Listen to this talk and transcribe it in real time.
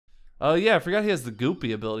Oh yeah, I forgot he has the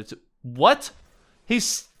goopy ability to. What? He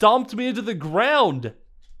stomped me into the ground.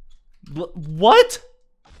 What?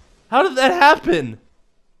 How did that happen?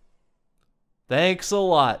 Thanks a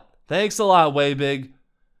lot. Thanks a lot, Way Big.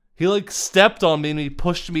 He like stepped on me and he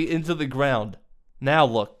pushed me into the ground. Now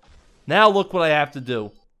look. Now look what I have to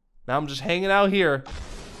do. Now I'm just hanging out here.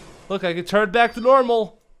 Look, I can turn back to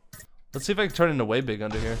normal. Let's see if I can turn into Way Big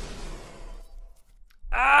under here.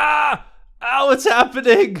 Ah! Ow, what's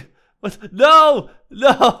happening? What? No!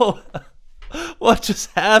 No! What just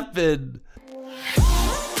happened?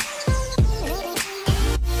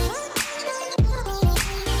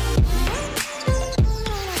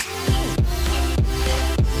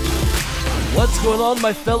 What's going on,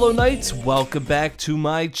 my fellow knights? Welcome back to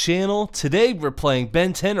my channel. Today we're playing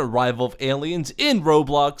Ben 10, Arrival of Aliens in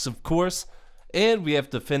Roblox, of course. And we have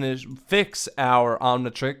to fix our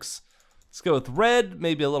Omnitrix. Let's go with red,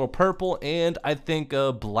 maybe a little purple, and I think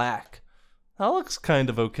black. That looks kind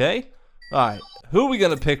of okay. Alright, who are we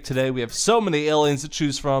gonna pick today? We have so many aliens to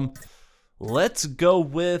choose from. Let's go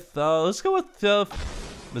with, is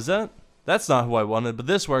that? That's not who I wanted, but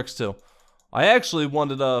this works too. I actually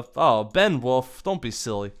wanted Ben Wolf. Don't be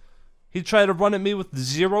silly. He tried to run at me with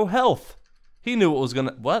 0 health. He knew it was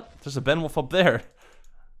gonna, what? There's a Ben Wolf up there.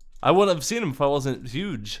 I wouldn't have seen him if I wasn't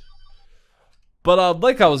huge. But,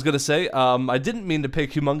 like I was gonna say, I didn't mean to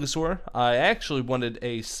pick Humongousaur. I actually wanted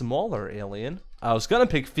a smaller alien. I was gonna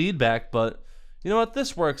pick Feedback, but you know what?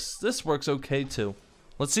 This works okay too.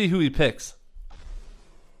 Let's see who he picks.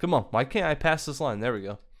 Come on, why can't I pass this line? There we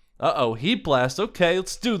go. Uh-oh, Heat Blast. Okay,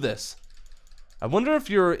 let's do this. I wonder if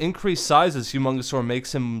your increased size as Humongousaur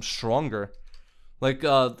makes him stronger. Like,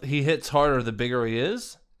 he hits harder the bigger he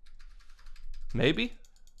is? Maybe?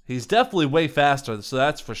 He's definitely way faster, so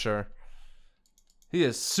that's for sure. He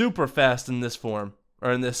is super fast in this form,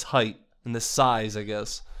 or in this height, in this size, I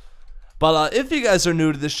guess. But if you guys are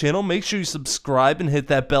new to this channel, make sure you subscribe and hit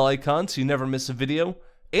that bell icon so you never miss a video.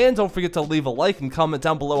 And don't forget to leave a like and comment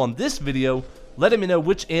down below on this video, letting me know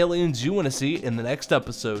which aliens you want to see in the next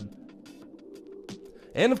episode.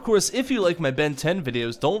 And of course, if you like my Ben 10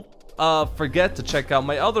 videos, don't forget to check out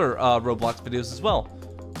my other Roblox videos as well.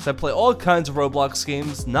 So I play all kinds of Roblox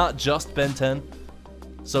games, not just Ben 10.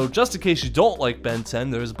 So just in case you don't like Ben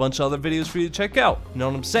 10, there's a bunch of other videos for you to check out. You know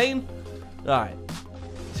what I'm saying? Alright.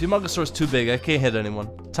 Humongousaur's too big, I can't hit anyone.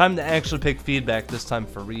 Time to actually pick Feedback this time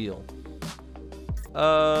for real.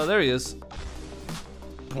 There he is.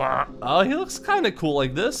 Oh, he looks kinda cool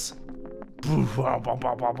like this.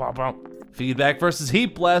 Feedback versus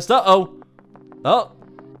Heat Blast. Uh-oh.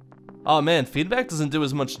 Oh man, Feedback doesn't do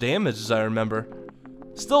as much damage as I remember.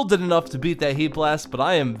 Still did enough to beat that Heat Blast, but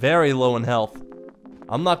I am very low in health.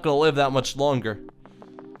 I'm not gonna live that much longer.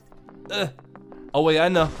 Oh wait, I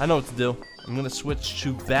know what to do. I'm gonna switch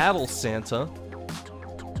to Battle Santa.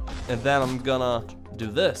 And then I'm gonna do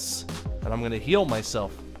this. And I'm gonna heal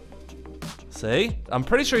myself. See? I'm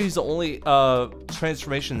pretty sure he's the only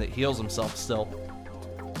transformation that heals himself still.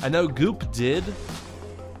 I know Goop did.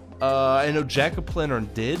 I know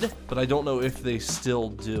Jack-o'-Lantern did, but I don't know if they still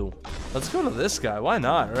do. Let's go to this guy. Why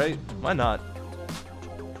not, right? Why not?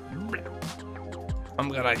 I'm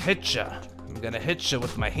gonna hit ya. I'm gonna hit ya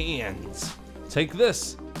with my hands. Take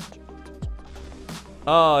this.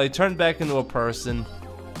 Oh, he turned back into a person.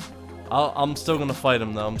 I'm still gonna fight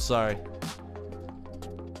him though. I'm sorry.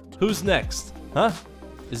 Who's next? Huh?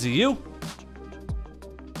 Is it you?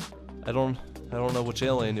 I don't know which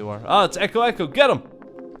alien you are. Oh, it's Echo Echo. Get him!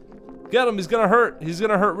 Get him! He's gonna hurt. He's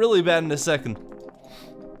gonna hurt really bad in a second.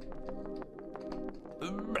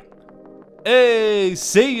 Hey,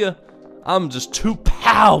 see ya! I'm just too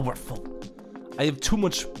powerful. I have too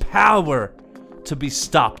much power to be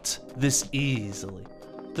stopped this easily.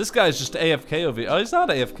 This guy's just AFK over here. Oh, he's not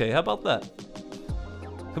AFK. How about that?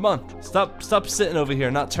 Come on. Stop sitting over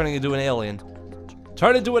here, not turning into an alien.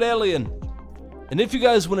 Turn into an alien. And if you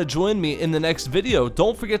guys want to join me in the next video,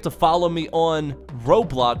 don't forget to follow me on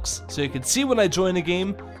Roblox so you can see when I join a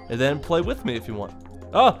game and then play with me if you want.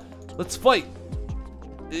 Oh, let's fight.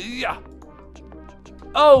 Yeah.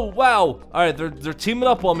 Oh, wow. All right, they're teaming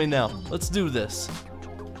up on me now. Let's do this.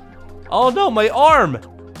 Oh no, my arm.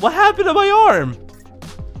 What happened to my arm?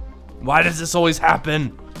 Why does this always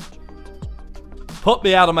happen? Put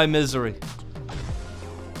me out of my misery.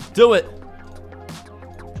 Do it.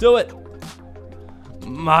 Do it.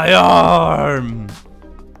 My arm!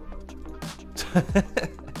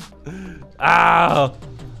 Ow!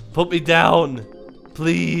 Put me down!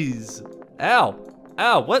 Please! Ow!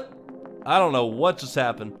 Ow, what? I don't know what just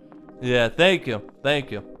happened. Yeah, thank you.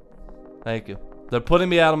 Thank you. Thank you. They're putting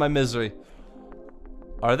me out of my misery.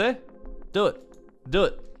 Are they? Do it. Do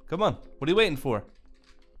it. Come on. What are you waiting for?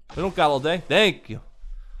 We don't got all day. Thank you.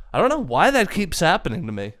 I don't know why that keeps happening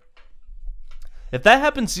to me. If that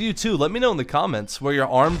happens to you too, let me know in the comments where your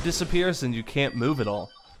arm disappears and you can't move at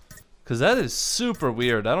all. Cause that is super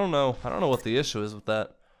weird. I don't know what the issue is with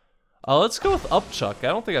that. Let's go with Upchuck. I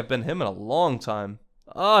don't think I've been him in a long time.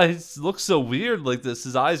 He looks so weird like this.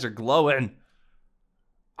 His eyes are glowing.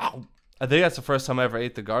 Ow. I think that's the first time I ever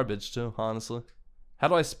ate the garbage too, honestly. How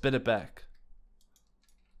do I spit it back?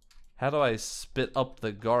 How do I spit up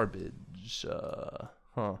the garbage?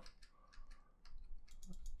 Huh.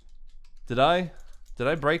 Did I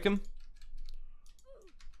break him?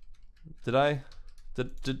 Did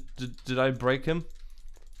I break him?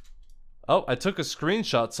 Oh, I took a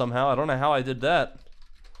screenshot somehow. I don't know how I did that.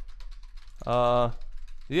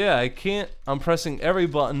 Yeah, I can't. I'm pressing every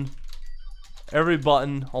button. Every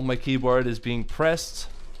button on my keyboard is being pressed.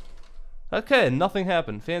 Okay, nothing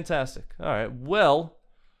happened. Fantastic. Alright, well,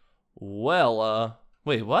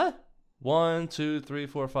 wait, what? 1, 2, 3,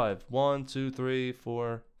 4, 5. 1, 2, 3,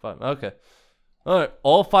 4, 5. Okay. Alright,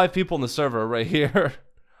 all 5 people in the server are right here.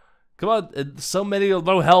 Come on, so many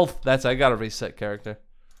low health. I gotta reset character.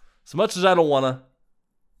 As much as I don't wanna.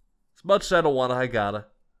 I gotta.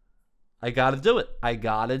 I gotta do it. I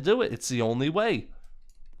gotta do it. It's the only way.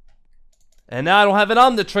 And now I don't have an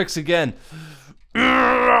Omnitrix again.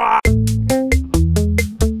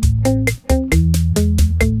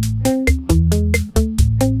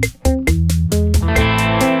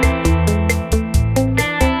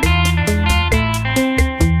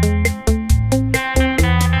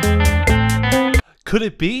 Could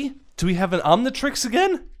it be? Do we have an Omnitrix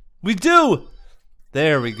again? We do!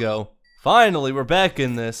 There we go. Finally, we're back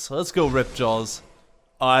in this. Let's go Ripjaws.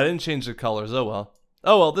 Oh, I didn't change the colors. Oh well.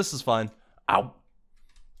 Oh well, this is fine. Ow.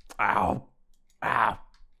 Ow. Ow.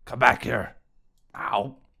 Come back here.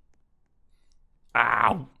 Ow.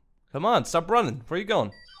 Ow. Come on, stop running. Where are you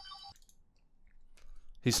going?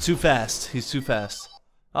 He's too fast. He's too fast.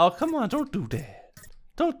 Oh, come on, don't do that.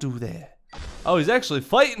 Don't do that. Oh, he's actually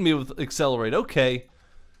fighting me with Accelerate. Okay.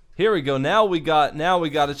 Here we go. Now we got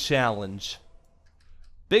a challenge.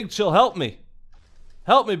 Big Chill, help me.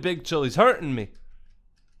 Help me, Big Chill. He's hurting me.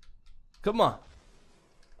 Come on.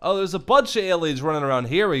 Oh, there's a bunch of aliens running around.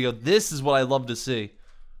 Here we go. This is what I love to see.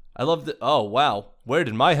 I love the... Oh, wow. Where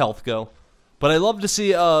did my health go? But I love to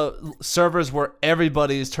see servers where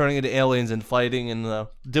everybody is turning into aliens and fighting and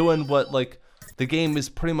doing what, like, the game is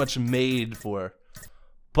pretty much made for.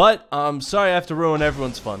 But, I'm sorry I have to ruin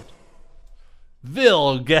everyone's fun.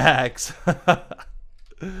 Vilgax.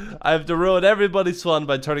 I have to ruin everybody's fun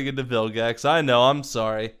by turning into Vilgax. I know, I'm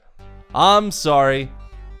sorry. I'm sorry.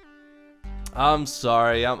 I'm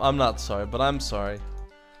sorry. I'm not sorry, but I'm sorry.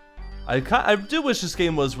 I do wish this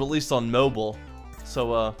game was released on mobile.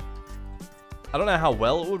 So, I don't know how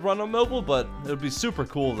well it would run on mobile, but it would be super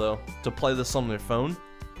cool, though, to play this on your phone.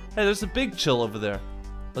 Hey, there's a Big Chill over there.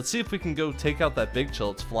 Let's see if we can go take out that Big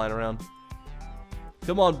Chill that's flying around.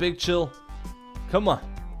 Come on, Big Chill. Come on.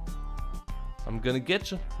 I'm gonna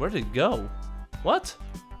get you. Where'd he go? What?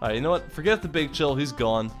 Alright, you know what? Forget the Big Chill. He's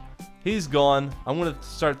gone. He's gone. I'm gonna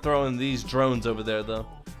start throwing these drones over there, though.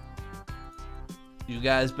 You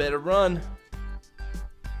guys better run.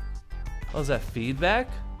 Oh, is that feedback?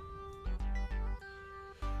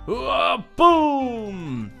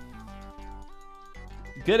 Boom!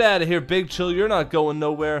 Get out of here, Big Chill. You're not going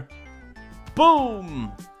nowhere.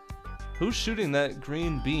 Boom! Who's shooting that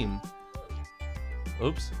green beam?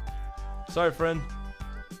 Oops. Sorry, friend.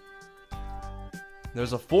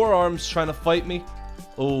 There's a forearms trying to fight me.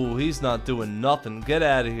 Oh, he's not doing nothing. Get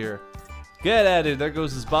out of here. Get out of here. There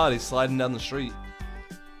goes his body sliding down the street.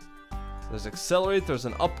 There's Accelerate. There's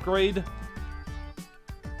an upgrade.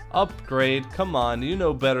 Upgrade. Come on. You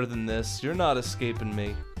know better than this. You're not escaping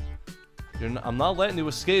me. I'm not letting you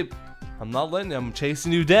escape. I'm not letting you. I'm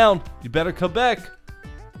chasing you down. You better come back.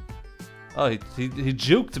 Oh, he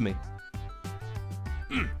juked me.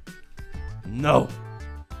 No.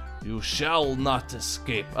 You shall not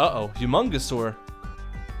escape. Uh-oh. Humongosaur.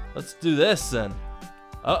 Let's do this then.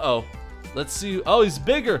 Uh-oh. Let's see. Oh, he's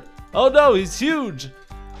bigger. Oh, no. He's huge.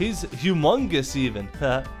 He's humongous even.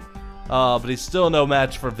 But he's still no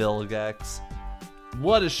match for Vilgax.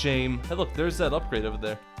 What a shame. Hey, look. There's that upgrade over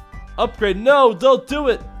there. Upgrade. No, don't do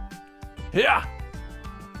it. Yeah.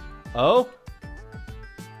 Oh.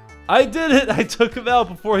 I did it. I took him out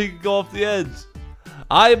before he could go off the edge.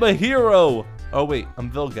 I'm a hero. Oh, wait.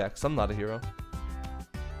 I'm Vilgax. I'm not a hero.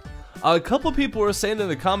 A couple people were saying in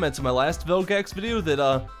the comments in my last Vilgax video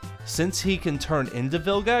that since he can turn into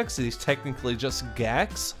Vilgax, he's technically just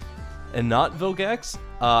Gax and not Vilgax.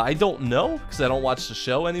 I don't know because I don't watch the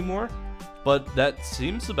show anymore. but that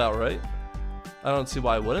seems about right. I don't see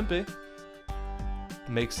why it wouldn't be.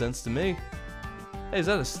 Makes sense to me. Hey, is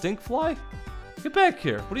that a stink fly? Get back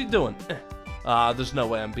here. What are you doing? There's no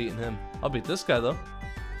way I'm beating him. I'll beat this guy, though.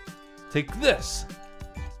 Take this.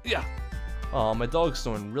 Yeah. Oh, my dog's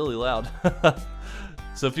snoring really loud.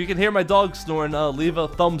 So if you can hear my dog snoring, leave a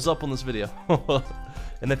thumbs up on this video.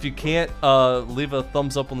 And if you can't, leave a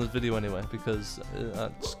thumbs up on this video anyway, because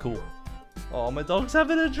it's cool. Oh, my dog's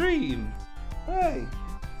having a dream. Hey.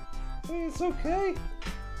 Hey, it's okay.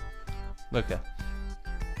 Okay.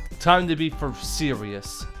 Time to be for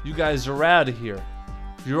serious. You guys are out of here.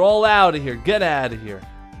 You're all out of here. Get out of here.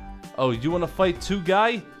 Oh, you want to fight too,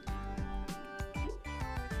 guy?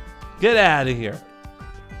 Get out of here.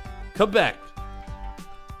 Come back.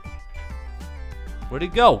 Where'd he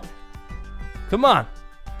go? Come on.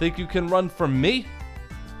 Think you can run from me?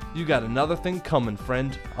 You got another thing coming,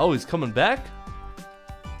 friend. Oh, he's coming back?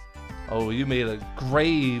 Oh, you made a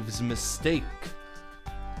graves mistake.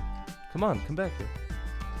 Come on, come back here.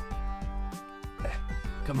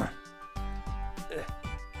 Come on.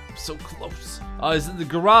 I'm so close. Oh, he's in the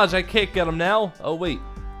garage. I can't get him now. Oh, wait.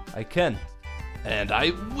 I can. And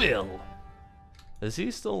I will. Is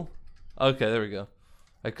he still? Okay, there we go.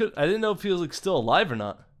 I didn't know if he was like still alive or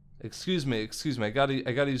not. Excuse me. I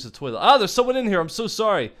gotta use the toilet. Ah, there's someone in here. I'm so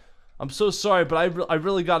sorry. I'm so sorry, but I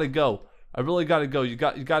really gotta go. I really gotta go. You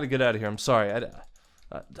gotta get out of here. I'm sorry.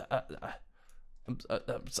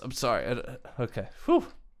 I'm sorry. Okay. Whew.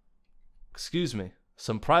 Excuse me.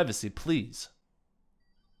 Some privacy, please.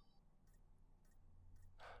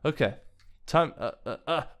 Okay. Time.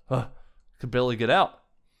 Could barely get out.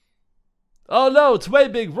 Oh no! It's way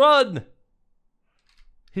big. Run!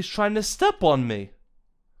 He's trying to step on me.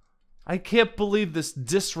 I can't believe this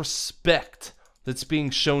disrespect that's being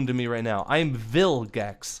shown to me right now. I am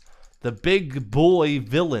Vilgax, the big boy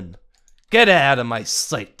villain. Get out of my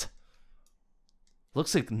sight.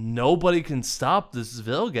 Looks like nobody can stop this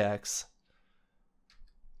Vilgax.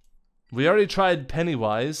 We already tried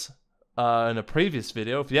Pennywise in a previous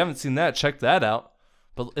video. If you haven't seen that, check that out.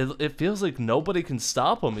 But it feels like nobody can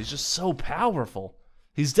stop him. He's just so powerful.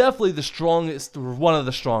 He's definitely the strongest, or one of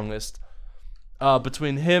the strongest.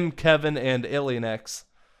 Between him, Kevin, and Alien X.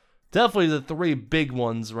 Definitely the three big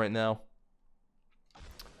ones right now.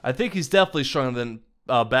 I think he's definitely stronger than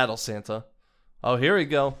Battle Santa. Oh, here we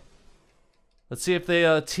go. Let's see if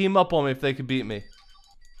they team up on me, if they can beat me.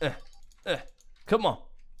 Come on.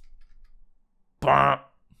 Bah.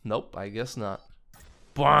 Nope, I guess not.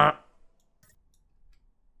 Bah.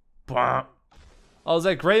 Bah. Oh, is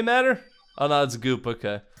that gray matter? Oh, no, it's goop.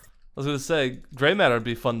 Okay. I was gonna say, gray matter would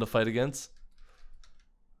be fun to fight against.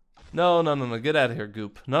 No. Get out of here,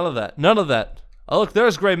 goop. None of that. None of that. Oh, look,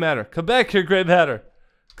 there's gray matter. Come back here, gray matter.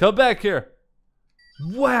 Come back here.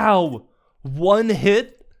 Wow. One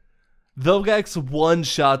hit. Vilgax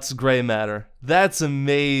one-shots gray matter. That's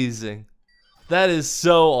amazing. That is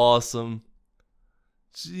so awesome.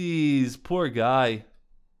 Jeez, poor guy.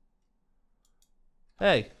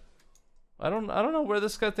 Hey. I don't know where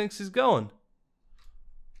this guy thinks he's going.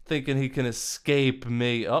 Thinking he can escape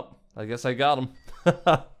me. Oh, I guess I got him.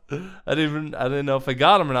 I didn't know if I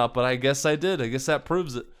got him or not, but I guess I did. I guess that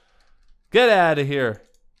proves it. Get out of here,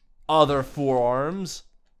 other forearms.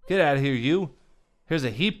 Get out of here, you. Here's a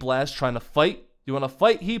heat blast trying to fight. You want to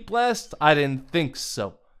fight, heat blast? I didn't think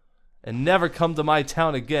so. And never come to my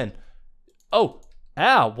town again. Oh,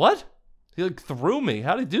 ow, what? He like threw me.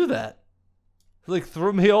 How'd he do that? He like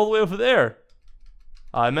threw me all the way over there.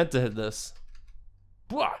 Oh, I meant to hit this.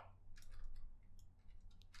 Blah.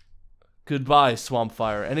 Goodbye,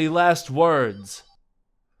 Swampfire. Any last words?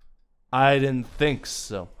 I didn't think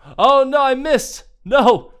so. Oh no, I missed.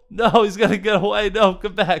 No, he's gonna get away. No,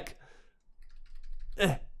 come back.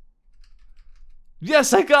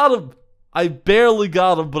 Yes, I got him. I barely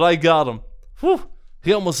got him, but I got him. Whew.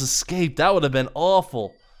 He almost escaped. That would have been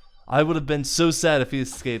awful. I would have been so sad if he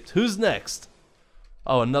escaped. Who's next?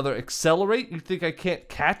 Oh, another accelerate? You think I can't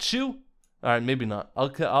catch you? Alright, maybe not.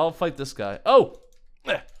 I'll fight this guy. Oh!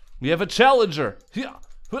 We have a challenger!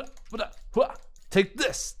 Take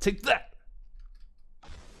this! Take that!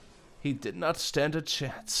 He did not stand a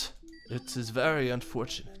chance. It is very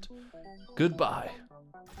unfortunate. Goodbye.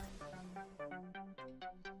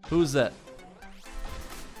 Who's that?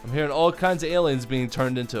 I'm hearing all kinds of aliens being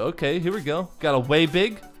turned into. Okay, here we go. Got a way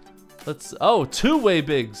big. Oh, two way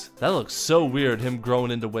bigs. That looks so weird, him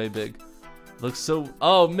growing into way big. Looks so,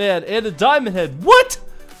 oh man, and a diamond head. What?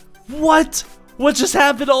 What just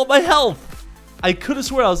happened to all my health? I could have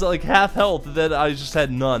sworn I was at like half health, and then I just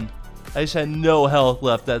had none. I just had no health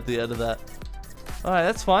left at the end of that. Alright,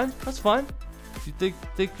 that's fine. That's fine. You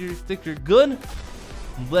think you're good?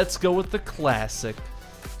 Let's go with the classic.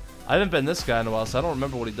 I haven't been this guy in a while, so I don't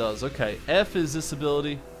remember what he does. Okay, F is this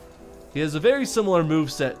ability. He has a very similar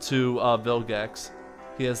moveset to Vilgax.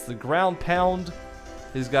 He has the ground pound.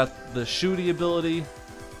 He's got the shooty ability.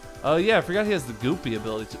 Oh yeah, I forgot he has the goopy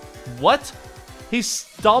ability too. What? He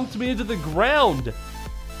stomped me into the ground.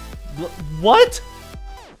 What?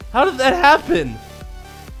 How did that happen?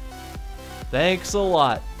 Thanks a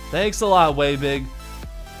lot. Thanks a lot, Way Big.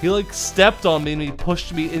 He like stepped on me and he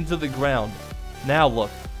pushed me into the ground. Now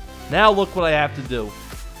look. Now look what I have to do.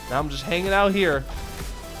 Now I'm just hanging out here.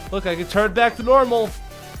 Look, I can turn back to normal.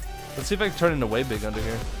 Let's see if I can turn into Way Big under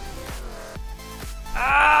here.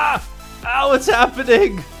 Ah! Ah, what's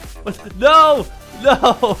happening? What? No!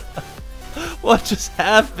 No! What just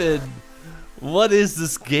happened? What is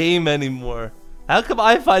this game anymore? How come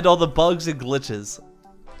I find all the bugs and glitches?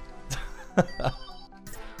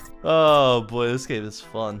 Oh boy, this game is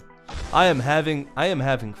fun. I am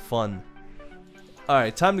having fun.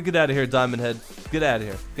 Alright, time to get out of here, Diamond Head. Get out of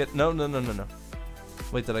here. No.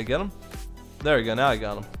 Wait, did I get him? There we go, now I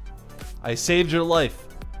got him. I saved your life.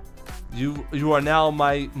 You are now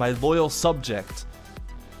my loyal subject.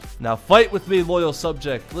 Now fight with me, loyal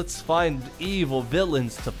subject. Let's find evil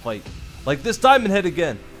villains to fight. Like this Diamond Head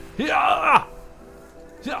again. Yeah!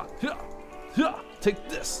 Take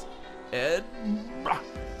this.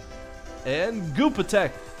 And goop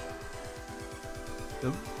attack.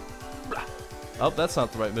 Oh, that's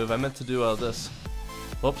not the right move. I meant to do this.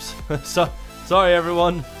 Whoops. Sorry,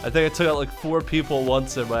 everyone. I think I took out like 4 people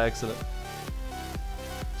once by accident.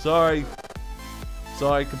 Sorry.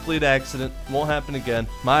 Sorry, complete accident. Won't happen again.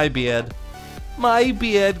 My bad. My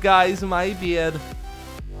bad, guys. My bad.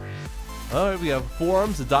 Alright, we have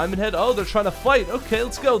forearms, a Diamond Head. Oh, they're trying to fight. Okay,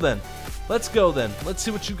 let's go then. Let's go then. Let's see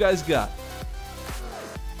what you guys got.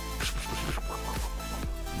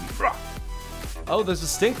 Oh, there's a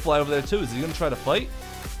stink fly over there too. Is he gonna try to fight?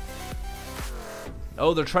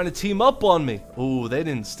 Oh, they're trying to team up on me. Ooh, they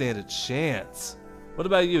didn't stand a chance. What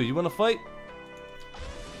about you? You wanna fight?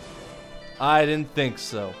 I didn't think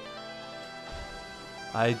so.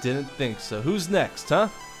 I didn't think so. Who's next, huh?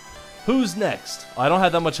 Who's next? Oh, I don't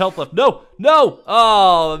have that much health left. No! No!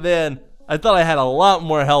 Oh, man. I thought I had a lot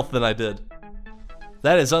more health than I did.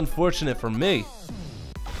 That is unfortunate for me.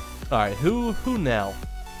 Alright, who now?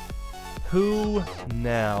 Who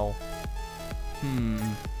now?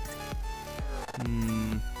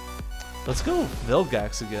 Let's go with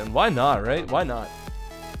Vilgax again. Why not, right? Why not?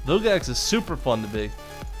 Vilgax is super fun to be.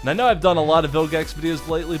 And I know I've done a lot of Vilgax videos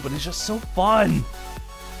lately, but he's just so fun.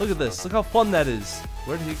 Look at this. Look how fun that is.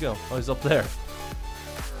 Where did he go? Oh, he's up there.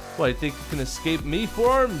 What, you think you can escape me,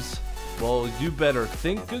 Forms? Well, you better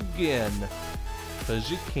think again. Because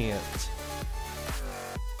you can't.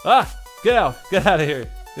 Ah! Get out! Get out of here!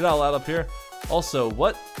 You're not allowed up here. Also,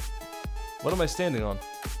 what? What am I standing on?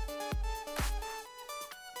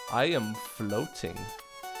 I am floating.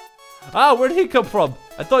 Ah, where did he come from?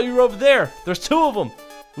 I thought you were over there. There's 2 of them.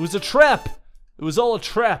 It was a trap. It was all a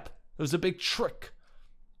trap. It was a big trick.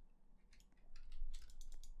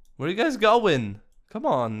 Where are you guys going? Come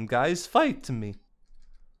on, guys. Fight to me.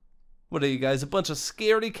 What are you guys, a bunch of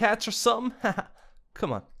scaredy cats or something?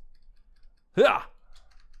 Come on. Yeah.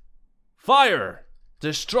 Fire.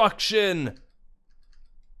 Destruction.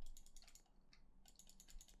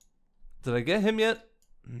 Did I get him yet?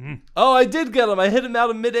 Oh, I did get him. I hit him out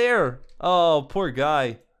of midair. Oh, poor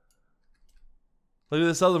guy. Look at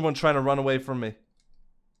this other one trying to run away from me.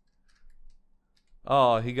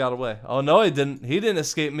 Oh, he got away. Oh, no, he didn't. He didn't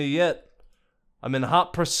escape me yet. I'm in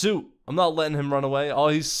hot pursuit. I'm not letting him run away. Oh,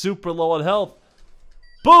 he's super low on health.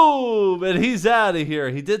 Boom! And he's out of here.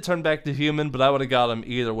 He did turn back to human, but I would have got him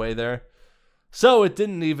either way there. So it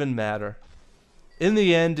didn't even matter. In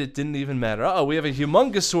the end, it didn't even matter. Uh-oh, we have a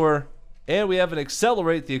Humongosaur. And we have an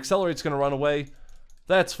Accelerate. The Accelerate's going to run away.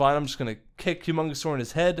 That's fine. I'm just going to kick Humongosaur in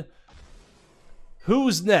his head.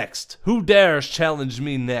 Who's next? Who dares challenge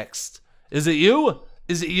me next? Is it you?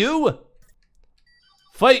 Is it you?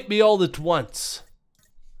 Fight me all at once.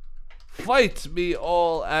 Fight me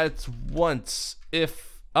all at once.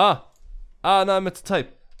 If... no, I meant to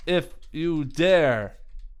type. If you dare.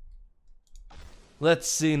 Let's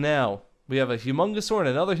see now. We have a Humongosaur and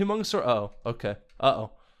another Humongosaur. Oh, okay.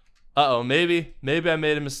 Uh-oh. Uh-oh, maybe I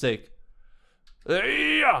made a mistake.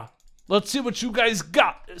 Let's see what you guys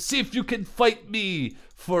got. See if you can fight me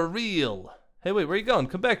for real. Hey, wait, where you going?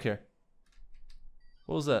 Come back here.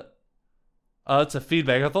 What was that? Oh, it's a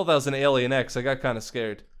feedback. I thought that was an Alien X. I got kind of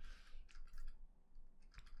scared.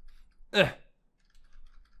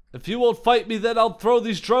 If you won't fight me, then I'll throw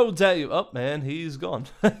these drones at you. Oh, man, he's gone.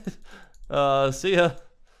 See ya.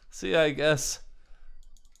 See ya, I guess.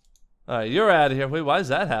 Alright, you're out of here. Wait, why is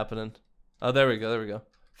that happening? Oh, there we go, there we go.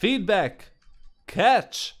 Feedback.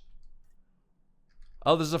 Catch.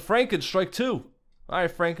 Oh, there's a Frankenstrike too.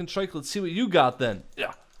 Alright, Frankenstrike, let's see what you got then.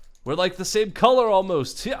 Yeah. We're like the same color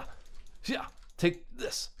almost. Yeah. Yeah. Take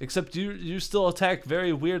this. Except you still attack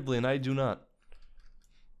very weirdly and I do not.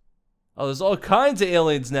 Oh, there's all kinds of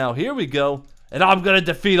aliens now. Here we go. And I'm gonna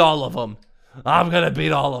defeat all of them. I'm gonna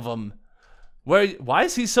beat all of them. Why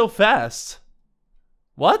is he so fast?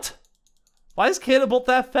 What? Why is Cannonbolt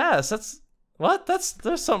that fast?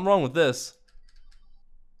 There's something wrong with this.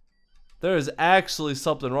 There is actually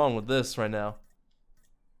something wrong with this right now.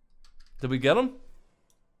 Did we get him?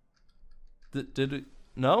 Did we?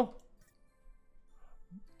 No?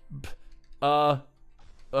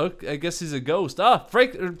 Okay, I guess he's a ghost. Ah,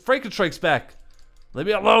 Frankenstrike's back. Leave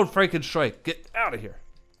me alone, Frankenstrike. Get out of here.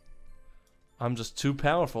 I'm just too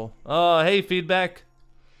powerful. Oh, hey, Feedback.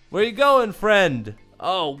 Where you going, friend?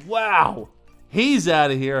 Oh, wow. He's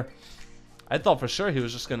out of here. I thought for sure he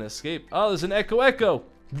was just gonna escape. Oh, there's an Echo.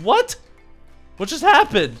 What? What just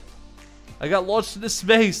happened? I got launched into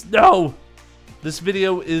space. No. This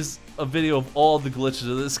video is a video of all the glitches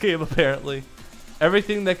of this game, apparently.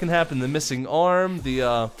 Everything that can happen. The missing arm,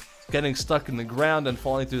 the getting stuck in the ground and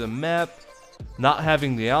falling through the map, not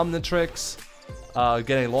having the Omnitrix,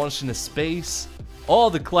 getting launched into space. All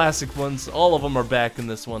the classic ones, all of them are back in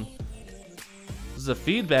this one. There's a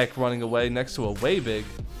Feedback running away next to a way big.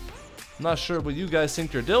 I'm not sure what you guys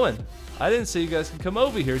think you're doing. I didn't say you guys can come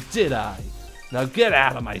over here, did I? Now get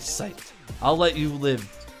out of my sight. I'll let you live.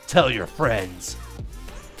 Tell your friends.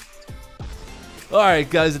 Alright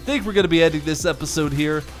guys, I think we're going to be ending this episode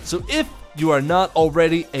here. So if you are not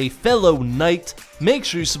already a fellow knight, make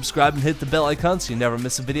sure you subscribe and hit the bell icon so you never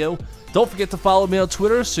miss a video. Don't forget to follow me on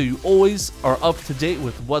Twitter so you always are up to date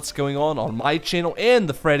with what's going on my channel and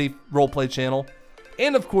the Freddy Roleplay channel.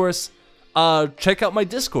 And of course, check out my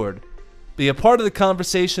Discord. Be a part of the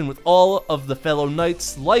conversation with all of the fellow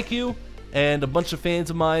knights like you and a bunch of fans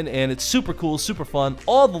of mine, and it's super cool, super fun.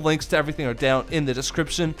 All the links to everything are down in the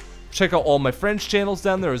description. Check out all my friends' channels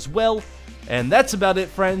down there as well. And that's about it,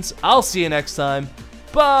 friends. I'll see you next time.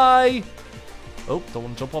 Bye! Oh, don't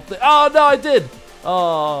want to jump off the... Oh, no, I did!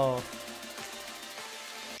 Oh...